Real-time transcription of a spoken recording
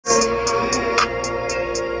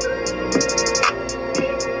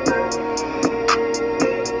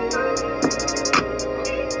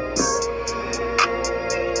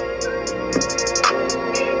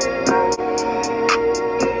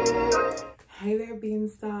Hey there,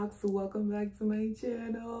 BeanStalks. Welcome back to my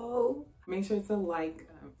channel. Make sure to like,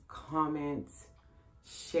 comment,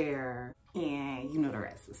 share, and you know the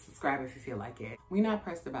rest. Subscribe if you feel like it. We're not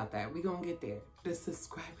pressed about that. We're gonna get there. The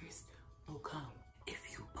subscribers will come. If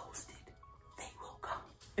you post it, they will come.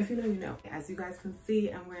 If you know, you know. As you guys can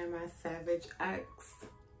see, I'm wearing my Savage X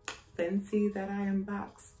Fenty that I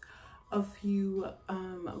unboxed a few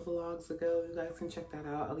vlogs ago. You guys can check that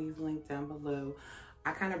out. I'll leave the link down below.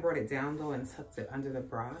 I kind of brought it down though and tucked it under the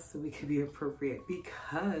bra so we could be appropriate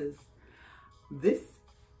because this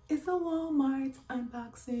is a Walmart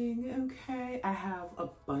unboxing, okay? I have a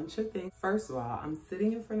bunch of things. First of all, I'm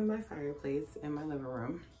sitting in front of my fireplace in my living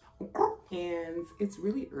room and it's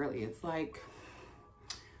really early. It's like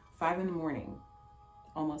 5 in the morning,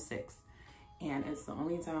 almost 6. And it's the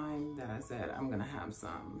only time that I said I'm gonna have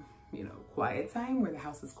some, you know, quiet time where the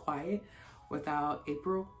house is quiet without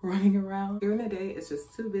April running around. During the day, it's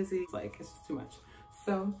just too busy. It's just too much.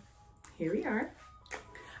 So here we are.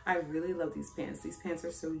 I really love these pants. These pants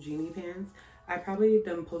are so genie pants. I probably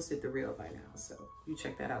done posted the reel by now, so you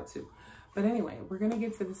check that out too. But anyway, we're gonna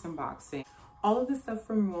get to this unboxing. All of the stuff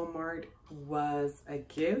from Walmart was a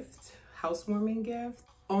gift, housewarming gift.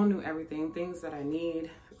 All new everything, things that I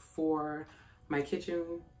need for my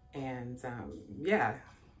kitchen. And yeah,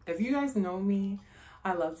 if you guys know me,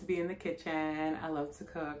 I love to be in the kitchen. I love to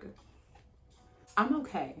cook. I'm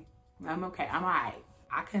okay. I'm all right.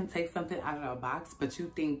 I can take something out of a box, but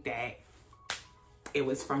you think that it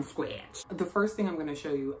was from scratch. The first thing I'm gonna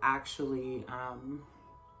show you actually,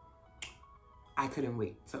 I couldn't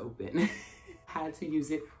wait to open. Had to use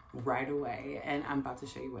it right away, and I'm about to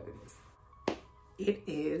show you what it is. It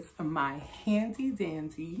is my handy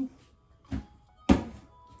dandy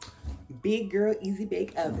big girl easy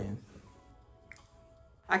bake oven.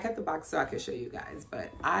 I kept the box so I could show you guys, but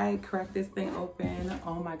I cracked this thing open.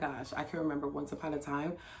 Oh my gosh, I can remember once upon a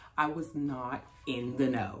time, I was not in the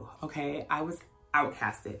know, okay? I was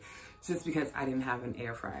outcasted just because I didn't have an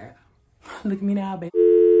air fryer. Look at me now, baby.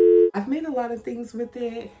 I've made a lot of things with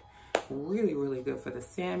it. Really, really good for the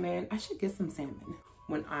salmon. I should get some salmon.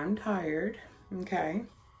 When I'm tired, okay?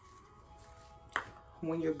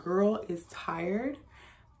 When your girl is tired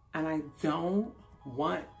and I don't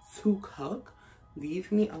want to cook,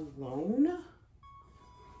 leave me alone.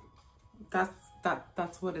 That's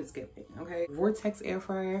what it's giving, okay? Vortex air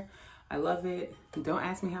fryer, I love it. Don't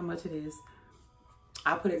ask me how much it is.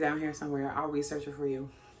 I'll put it down here somewhere. I'll research it for you.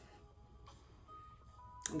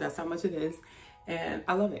 That's how much it is, and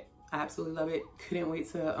I love it. I absolutely love it. Couldn't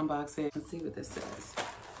wait to unbox it. Let's see what this says.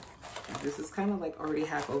 This is kind of like already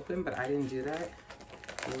half open, but I didn't do that.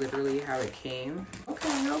 Literally how it came. Okay.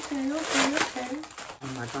 Oh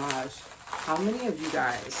my gosh. How many of you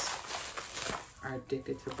guys are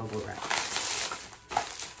addicted to bubble wrap?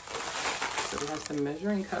 So we have some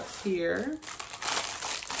measuring cups here.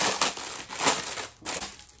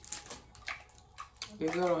 Your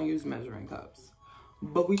girl don't use measuring cups,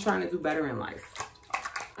 but we trying to do better in life.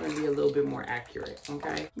 I'm gonna be a little bit more accurate,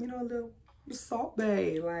 okay? You know, a little Salt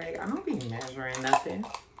Bay, like I don't be measuring nothing.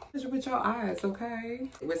 Measure with your eyes, okay?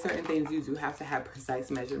 With certain things, you do have to have precise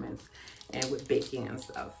measurements, and with baking and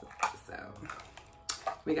stuff. So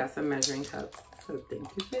we got some measuring cups, so thank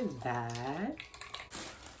you for that.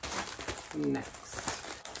 Next,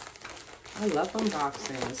 I love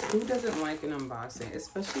unboxings. Who doesn't like an unboxing?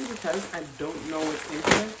 Especially because I don't know what's in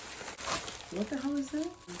here. What the hell is this?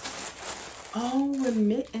 Oh, with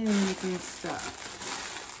mittens and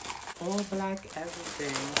stuff. All black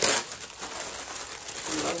everything.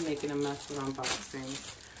 I love making a mess with unboxing.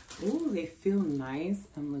 Ooh, they feel nice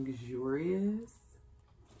and luxurious.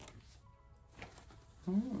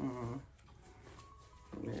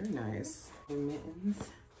 Very nice. The mittens.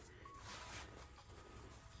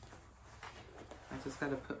 I just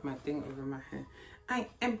gotta put my thing over my head. I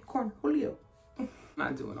am Cornholio. I'm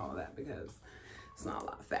not doing all that because it's not a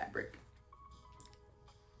lot of fabric.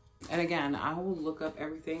 And again, I will look up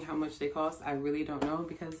everything, how much they cost. I really don't know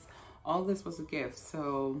because all this was a gift,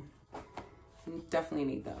 so definitely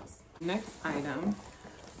need those. Next item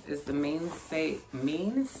is the mainstays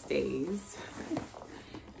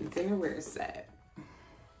dinnerware set.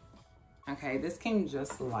 Okay, this came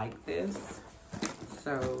just like this,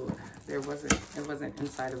 so it wasn't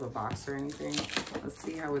inside of a box or anything. Let's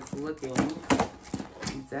see how it's looking.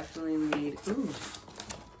 You definitely need, ooh,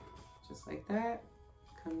 just like that.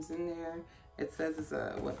 Comes in there. It says it's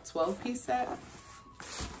a, what, 12-piece set?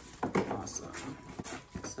 Awesome.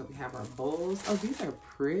 So we have our bowls. Oh, these are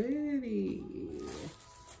pretty.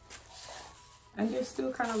 And they're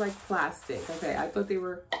still kind of like plastic. Okay, I thought they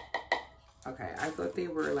were,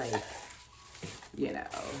 like, you know,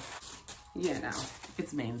 you know,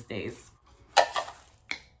 it's men's days.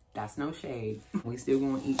 That's no shade. We still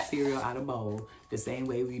gonna eat cereal out of bowl the same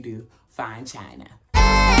way we do fine china.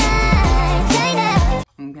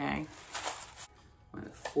 Okay.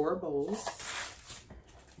 4 bowls.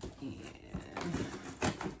 And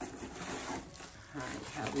I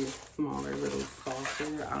have this smaller little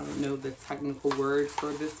saucer. I don't know the technical word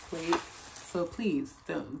for this plate. So please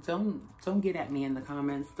don't get at me in the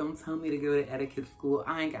comments. Don't tell me to go to etiquette school.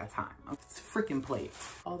 I ain't got time. It's a freaking plate.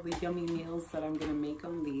 All the yummy meals that I'm gonna make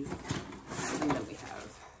on these. And then we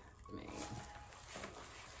have main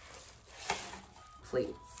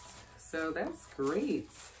plates. So that's great.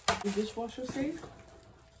 The dishwasher safe?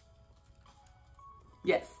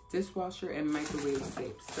 Yes, dishwasher and microwave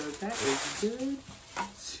safe. So that is good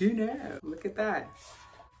to know. Look at that.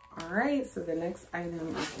 All right, so the next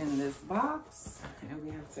item is in this box, and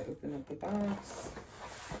we have to open up the box.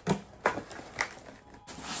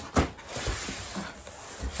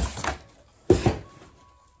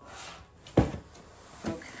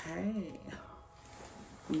 Okay,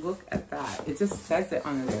 look at that. It just says it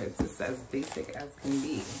on there. It just says basic as can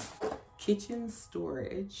be. Kitchen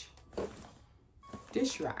storage,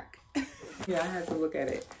 dish rack. Yeah, I had to look at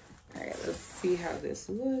it. All right, let's see how this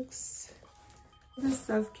looks. This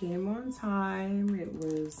stuff came on time. It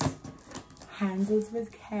was handled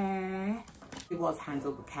with care. It was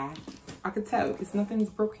handled with care. I could tell because nothing's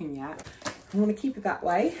broken yet. I want to keep it that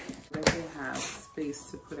way. Then we have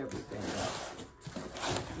space to put everything up,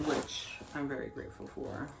 which I'm very grateful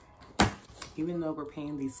for. Even though we're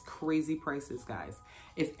paying these crazy prices, guys,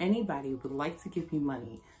 if anybody would like to give me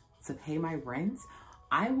money to pay my rent,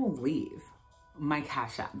 I will leave my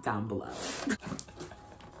Cash App down below.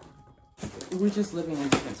 We're just living in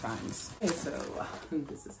different times. Okay, so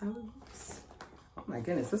this is how it looks. Oh my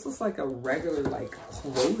goodness, this looks like a regular like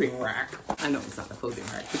clothing rack. I know it's not a clothing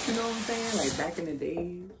rack, but you know what I'm saying? Like back in the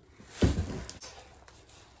day.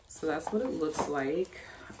 So that's what it looks like.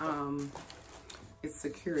 It's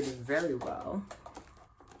secured very well.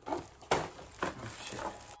 Oh shit.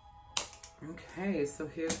 Okay, so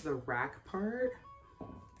here's the rack part.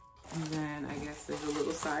 And then I guess there's a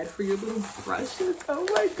little side for your little brushes. Oh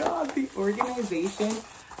my God, the organization.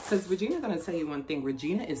 Because Regina's gonna tell you one thing.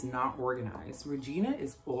 Regina is not organized. Regina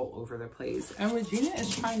is all over the place. And Regina is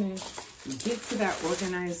trying to get to that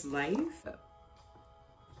organized life.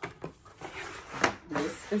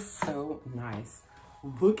 This is so nice.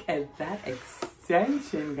 Look at that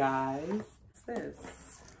extension, guys. What's this?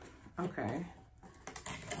 Okay.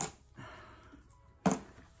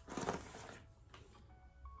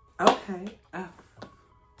 Okay. Oh.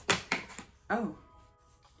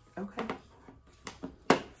 Okay.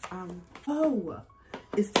 Oh.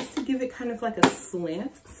 It's just to give it kind of like a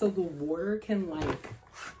slant so the water can like.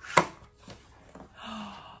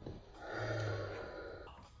 Oh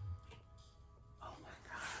my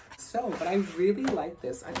God. So, but I really like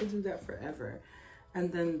this. I could do that forever.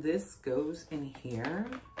 And then this goes in here.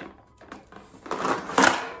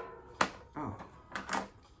 Oh.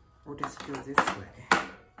 Or does it go this way?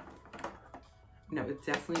 No, it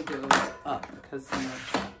definitely goes up because, you know,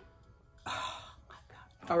 oh my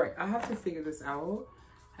God. All right, I have to figure this out.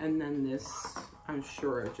 And then this, I'm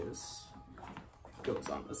sure it just goes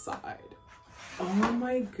on the side. Oh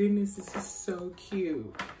my goodness, this is so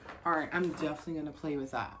cute. All right, I'm definitely gonna play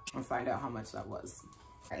with that and find out how much that was.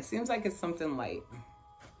 All right, it seems like it's something light.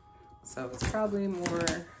 So it's probably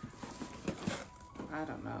more, I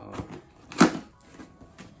don't know,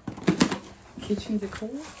 kitchen decor.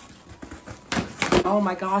 Oh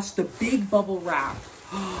my gosh, the big bubble wrap.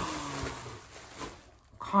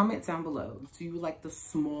 Comment down below. Do you like the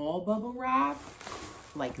small bubble wrap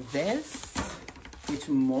like this, which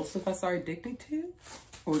most of us are addicted to?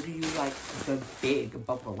 Or do you like the big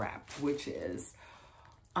bubble wrap, which is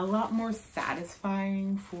a lot more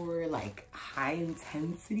satisfying for like high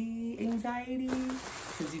intensity anxiety?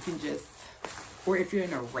 Because you can just, or if you're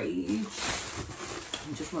in a rage,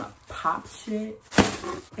 you just want to pop shit.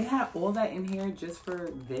 They had all that in here just for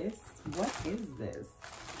this. What is this?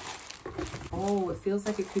 Oh, it feels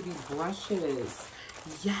like it could be brushes.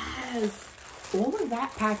 Yes, all of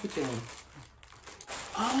that packaging.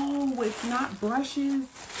 Oh, it's not brushes.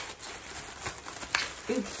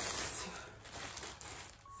 It's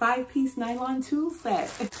 5-piece nylon tool set.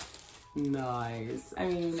 Nice. I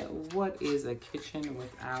mean, what is a kitchen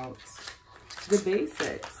without the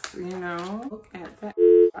basics, you know? Look at that.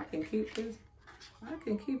 I can keep this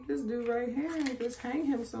dude right here and just hang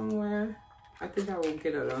him somewhere. I think I will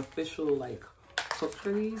get an official like hook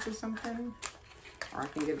for these or something. Or I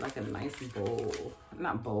can get like a nice bowl.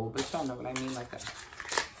 Not bowl, but y'all know what I mean, like a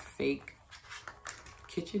fake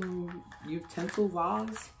kitchen utensil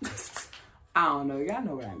vase. I don't know, y'all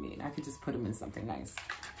know what I mean. I could just put them in something nice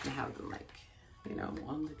and have them like, you know,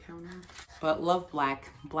 on the counter. But love black,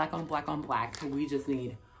 black on black on black. We just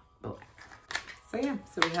need black. So yeah,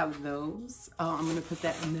 so we have those. Oh, I'm gonna put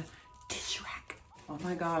that in the dish rack. Oh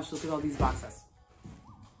my gosh, look at all these boxes.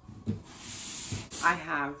 I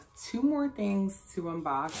have 2 more things to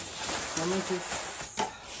unbox. Let me just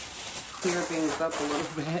clear things up a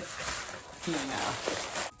little bit. Yeah,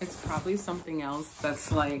 it's probably something else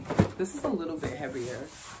that's like, this is a little bit heavier.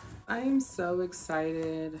 I am so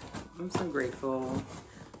excited. I'm so grateful.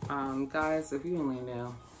 Guys, if you only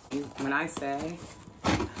knew, when I say,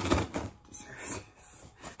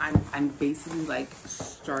 I'm basically like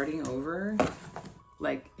starting over,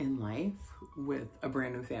 like in life with a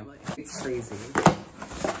brand new family. It's crazy.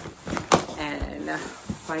 And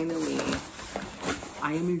finally,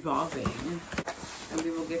 I am evolving and we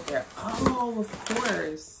will get there. Oh, of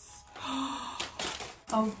course.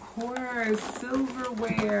 Of course,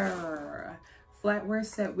 silverware. Flatware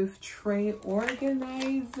set with tray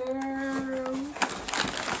organizer.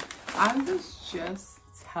 I was just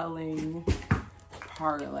telling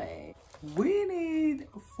Parlay, we need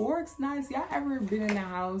forks, knives. Y'all ever been in the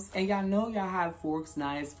house and y'all know y'all have forks,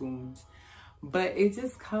 knives, spoons, but it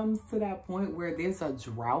just comes to that point where there's a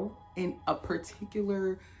drought in a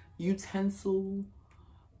particular utensil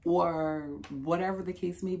or whatever the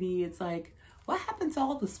case may be. It's like, what happened to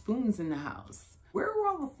all the spoons in the house? Where were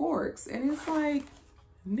all the forks? And it's like,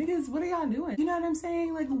 niggas, what are y'all doing? You know what I'm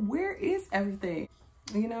saying? Like, where is everything?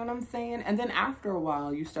 You know what I'm saying? And then after a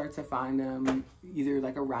while, you start to find them either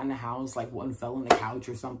like around the house, like one fell on the couch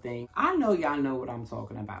or something. I know y'all know what I'm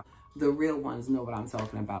talking about. The real ones know what I'm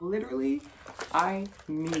talking about. Literally, I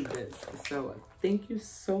need this. So thank you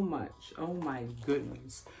so much. Oh my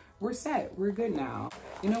goodness. We're set. We're good now.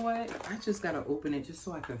 You know what? I just gotta open it just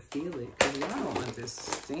so I can feel it, because y'all don't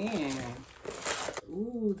understand.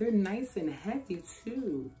 Ooh, they're nice and heavy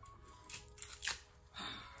too.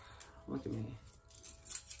 Look at me.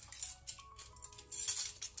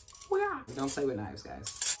 Yeah. Don't play with knives,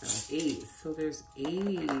 guys. 8. So there's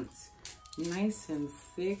 8. Nice and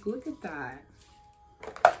thick. Look at that.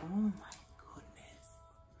 Oh my goodness.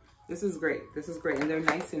 This is great. This is great. And they're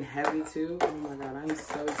nice and heavy too. Oh my God, I'm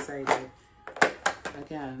so excited.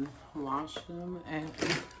 Again, wash them and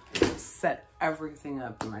set everything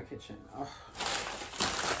up in my kitchen. Oh.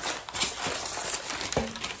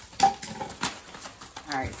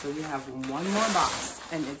 All right, so we have one more box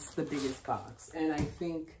and it's the biggest box. And I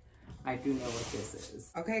think I do know what this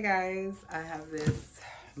is. Okay guys, I have this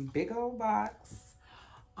big old box.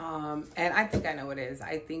 And I think I know what it is.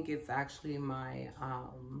 I think it's actually my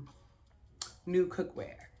new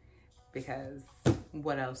cookware, because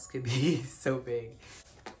what else could be so big?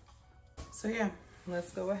 So yeah,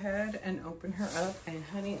 let's go ahead and open her up. And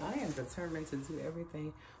honey, I am determined to do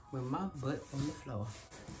everything with my butt on the floor.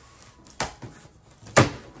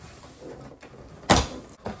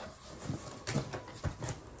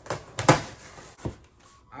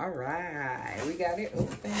 All right, we got it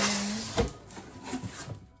open.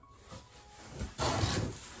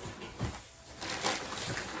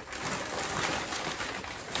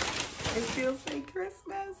 It feels like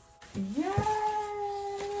Christmas. Yes!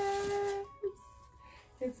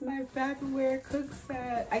 It's my Fabulous cook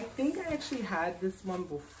set. I think I actually had this one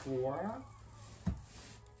before.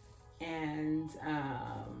 And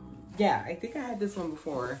yeah, I think I had this one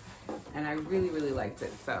before and I really, really liked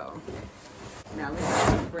it. So now we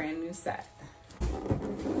have a brand new set.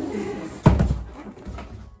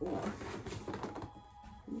 Ooh.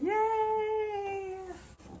 Yay!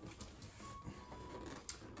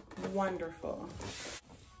 Wonderful.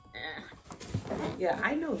 Yeah,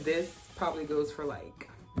 I know this probably goes for like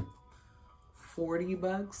 40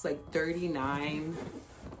 bucks, like 39.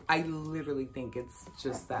 I literally think it's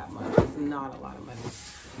just that much. It's not a lot of money.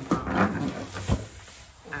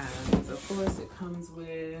 And of course it comes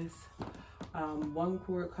with 1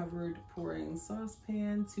 quart covered pouring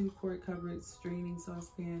saucepan, 2 quart covered straining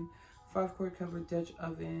saucepan, 5 quart covered Dutch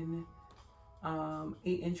oven,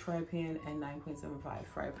 8-inch fry pan, and 9.75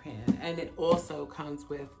 fry pan. And it also comes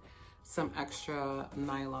with some extra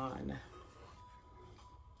nylon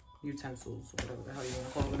utensils, whatever the hell you want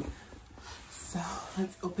to call them. So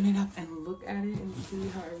let's open it up and look at it and see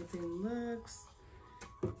how everything looks.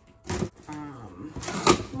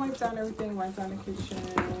 Wipe down everything, wipe down the kitchen.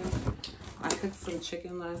 I cooked some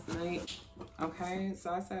chicken last night. Okay,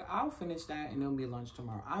 so I said I'll finish that and it'll be lunch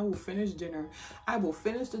tomorrow. I will finish dinner. I will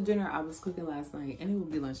finish the dinner I was cooking last night and it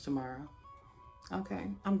will be lunch tomorrow. Okay,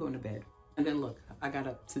 I'm going to bed. And then look, I got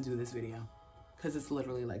up to do this video because it's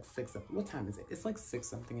literally like 6. What time is it? It's like 6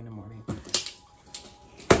 something in the morning.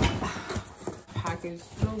 Packaged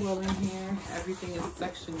so well in here. Everything is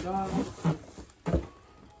sectioned off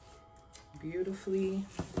beautifully.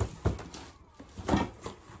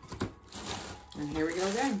 And here we go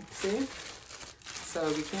again. See?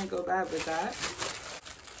 So we can't go bad with that.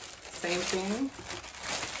 Same thing.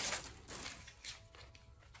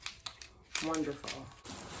 Wonderful.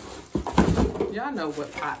 Y'all know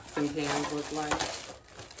what pots and pans look like,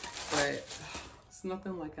 but it's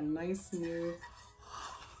nothing like a nice new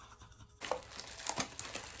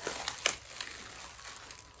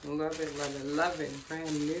love it, love it, love it.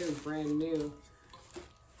 Brand new, brand new.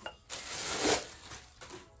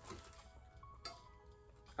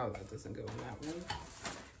 Oh, that doesn't go in that one.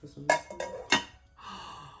 This one, this one.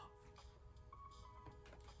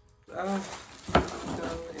 Oh, I'm so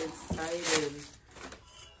excited.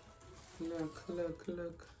 Look, look,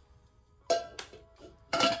 look.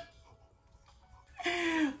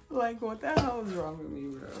 Like, what the hell is wrong with me,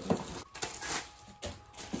 bro?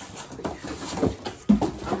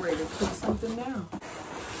 I'm ready to cook something now.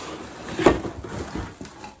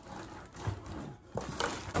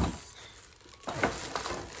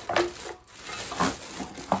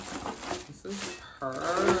 This is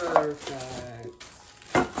perfect.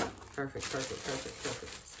 Perfect, perfect, perfect,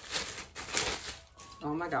 perfect.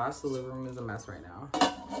 Oh my gosh, the living room is a mess right now.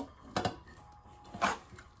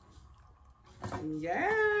 Yay!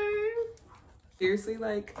 Seriously,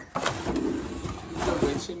 like, the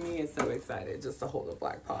witch in me is so excited just to hold a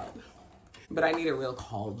black pot. But I need a real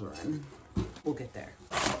cauldron. We'll get there.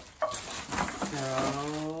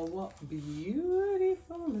 So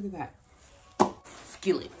beautiful. Look at that.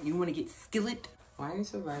 Skillet. You want to get skillet? Why are you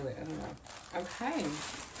so violent? I don't know. Okay.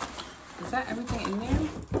 Is that everything in there?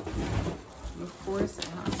 Of course, it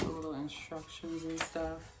has the little instructions and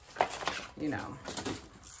stuff. You know.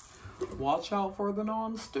 Watch out for the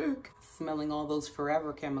non-stick. Smelling all those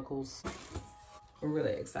forever chemicals. We're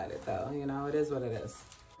really excited though. You know, it is what it is.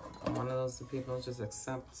 I'm one of those people who just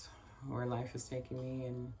accept where life is taking me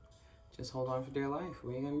and just hold on for dear life.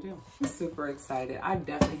 What are you gonna do? I'm super excited. I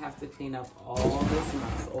definitely have to clean up all this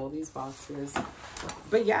mess, all these boxes.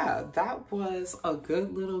 But yeah, that was a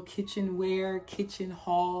good little kitchenware, kitchen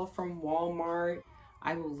haul from Walmart.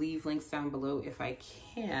 I will leave links down below if I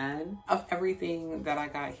can of everything that I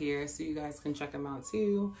got here so you guys can check them out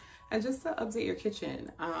too. And just to update your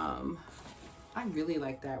kitchen. I really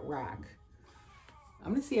like that rack.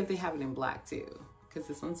 I'm gonna see if they have it in black too, because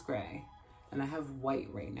this one's gray and I have white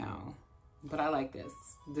right now. But I like this.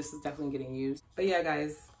 This is definitely getting used. But yeah,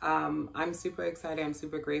 guys, I'm super excited. I'm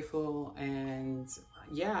super grateful. And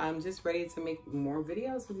yeah, I'm just ready to make more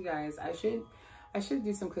videos with you guys. I should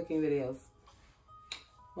do some cooking videos.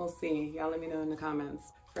 We'll see. Y'all let me know in the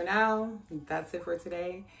comments. For now, that's it for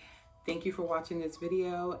today. Thank you for watching this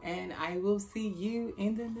video, and I will see you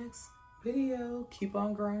in the next video. Keep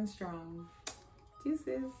on growing strong.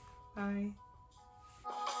 Deuces. Bye.